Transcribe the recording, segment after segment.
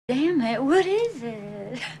Damn it, what is it? You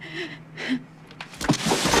let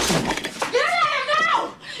him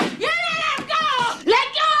go! You let him go! Let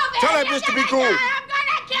go of it! Tell that bitch to be cool. I'm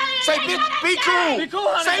gonna kill you! Say, bitch, be cool! Be cool,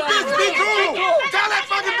 honey. Say, bitch, be cool! Tell that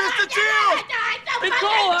fucking bitch to chill! Be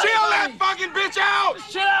cool, honey. Chill that fucking bitch out!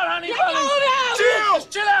 Just chill out, honey bunny. Chill!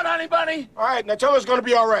 Just chill out, honey bunny. All right, now tell her it's gonna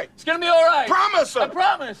be all right. It's gonna be all right. Promise her. I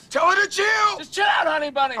promise. Tell her to chill. Just chill out,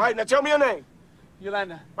 honey bunny. All right, now tell me your name.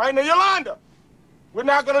 Yolanda. All right, now, Yolanda. We're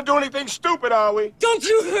not gonna do anything stupid, are we? Don't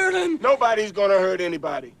you hurt him. Nobody's gonna hurt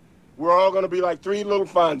anybody. We're all gonna be like three little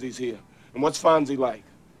Fonzies here. And what's Fonzie like?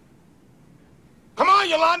 Come on,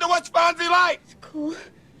 Yolanda, what's Fonzie like? It's cool.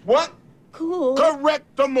 What? Cool.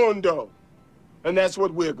 Correctamundo. And that's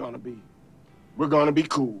what we're gonna be. We're gonna be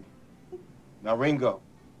cool. Now, Ringo,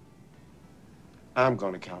 I'm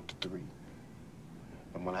gonna count to 3.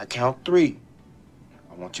 And when I count 3,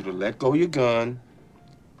 I want you to let go of your gun,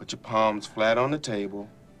 put your palms flat on the table,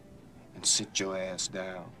 and sit your ass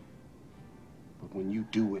down. But when you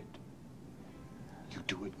do it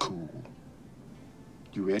cool.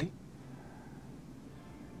 You ready?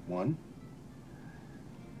 1,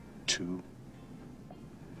 2,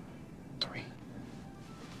 3.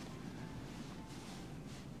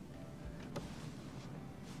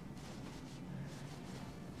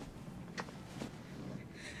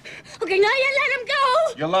 Okay, now you let him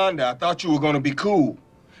go! Yolanda, I thought you were gonna be cool.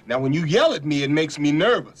 Now, when you yell at me, it makes me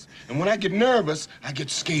nervous. And when I get nervous, I get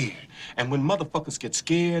scared. And when motherfuckers get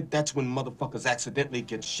scared, that's when motherfuckers accidentally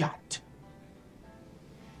get shot.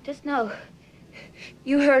 Just know,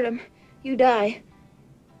 you hurt him, you die.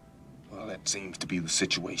 Well, that seems to be the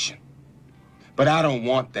situation. But I don't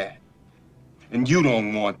want that. And you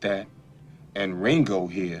don't want that. And Ringo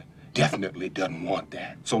here definitely doesn't want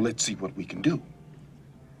that. So let's see what we can do.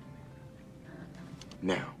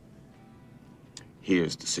 Now,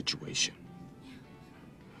 here's the situation.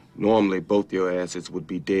 Normally, both your asses would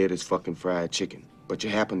be dead as fucking fried chicken. But you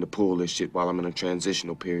happen to pull this shit while I'm in a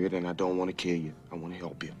transitional period, and I don't want to kill you. I want to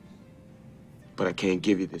help you. But I can't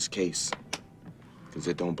give you this case, because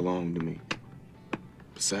it don't belong to me.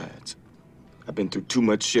 Besides, I've been through too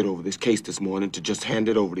much shit over this case this morning to just hand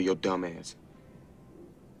it over to your dumb ass.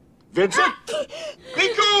 Vincent,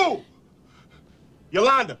 be cool!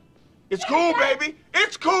 Yolanda, it's cool, baby.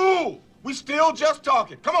 It's cool. We still just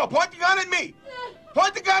talking. Come on, point the gun at me.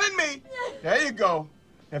 Point the gun at me. There you go.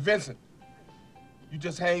 Now, Vincent, you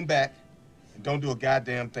just hang back and don't do a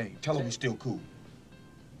goddamn thing. Tell her we still cool.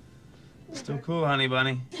 Still cool, honey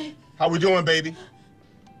bunny. How we doing, baby?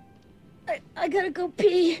 I gotta go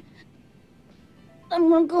pee. I'm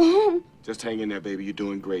gonna go home. Just hang in there, baby. You're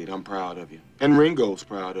doing great. I'm proud of you. And Ringo's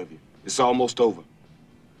proud of you. It's almost over.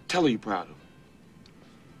 Tell her you're proud of her.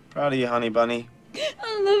 Proud of you, honey bunny.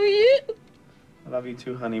 I love you. I love you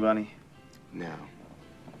too, honey bunny. Now,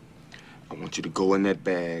 I want you to go in that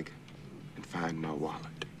bag and find my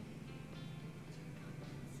wallet.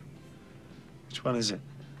 Which one is it?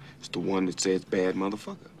 It's the one that says bad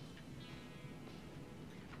motherfucker.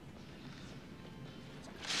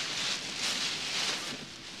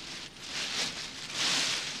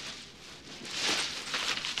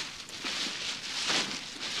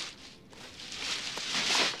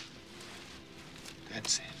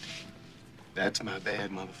 That's it. That's my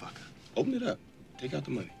bad motherfucker. Open it up. Take out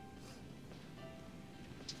the money.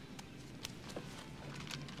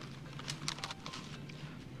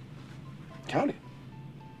 Count it.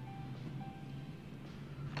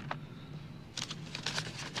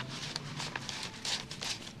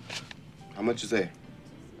 How much is there?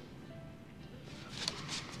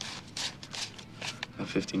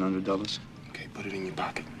 $1,500. Okay, put it in your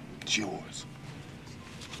pocket. It's yours.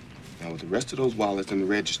 Now, with the rest of those wallets in the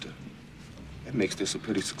register, that makes this a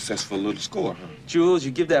pretty successful little score, huh? Jules, you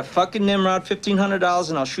give that fucking Nimrod $1,500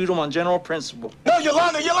 and I'll shoot him on general principle. No,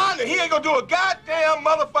 Yolanda, he ain't gonna do a goddamn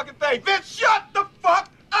motherfucking thing. Vince, shut the fuck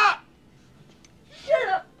up! Shut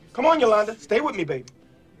up. Come on, Yolanda, stay with me, baby.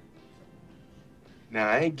 Now,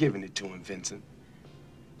 I ain't giving it to him, Vincent.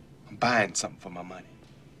 I'm buying something for my money.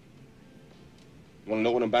 You wanna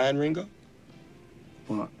know what I'm buying, Ringo?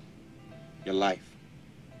 What? Your life.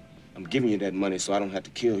 I'm giving you that money so I don't have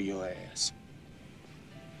to kill your ass.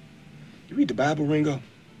 You read the Bible, Ringo?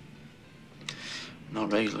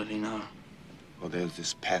 Not regularly, no. Well, there's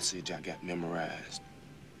this passage I got memorized.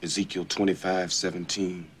 Ezekiel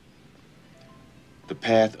 25:17. The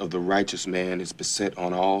path of the righteous man is beset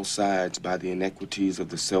on all sides by the iniquities of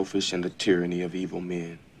the selfish and the tyranny of evil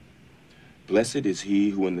men. Blessed is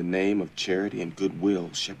he who in the name of charity and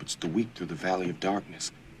goodwill shepherds the weak through the valley of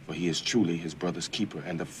darkness, for he is truly his brother's keeper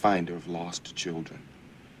and the finder of lost children.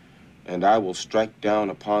 And I will strike down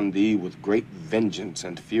upon thee with great vengeance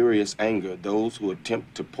and furious anger those who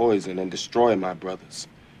attempt to poison and destroy my brothers.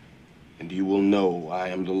 And you will know I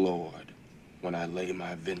am the Lord when I lay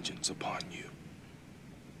my vengeance upon you.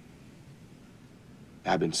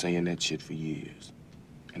 I've been saying that shit for years.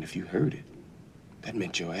 And if you heard it, that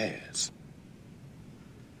meant your ass.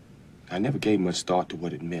 I never gave much thought to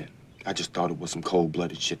what it meant. I just thought it was some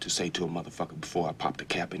cold-blooded shit to say to a motherfucker before I popped a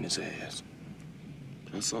cap in his ass.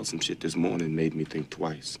 But I saw some shit this morning made me think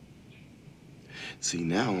twice. See,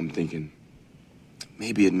 now I'm thinking,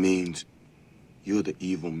 maybe it means you're the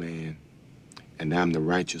evil man, and I'm the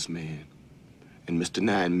righteous man. And Mr.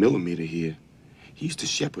 9mm here, he's the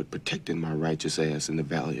shepherd protecting my righteous ass in the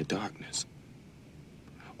valley of darkness.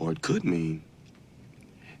 Or it could mean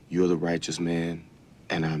you're the righteous man,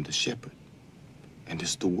 and I'm the shepherd. And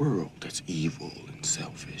it's the world that's evil and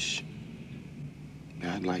selfish.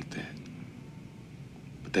 Now, I'd like that.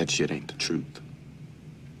 But that shit ain't the truth.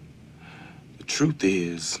 The truth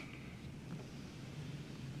is,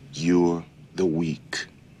 you're the weak,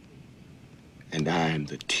 and I'm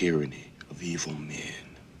the tyranny of evil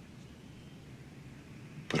men.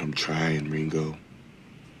 But I'm trying, Ringo.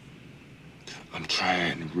 I'm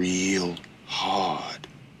trying real hard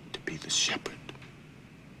to be the shepherd.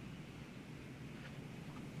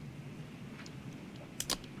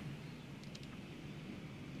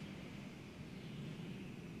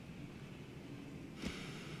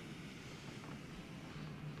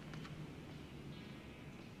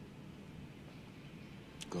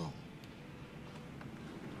 Go.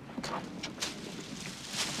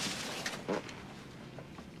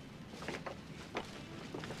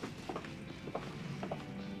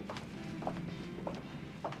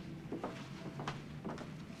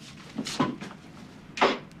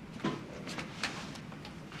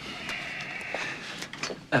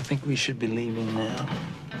 I think we should be leaving now.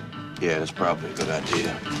 Yeah, that's probably a good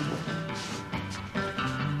idea.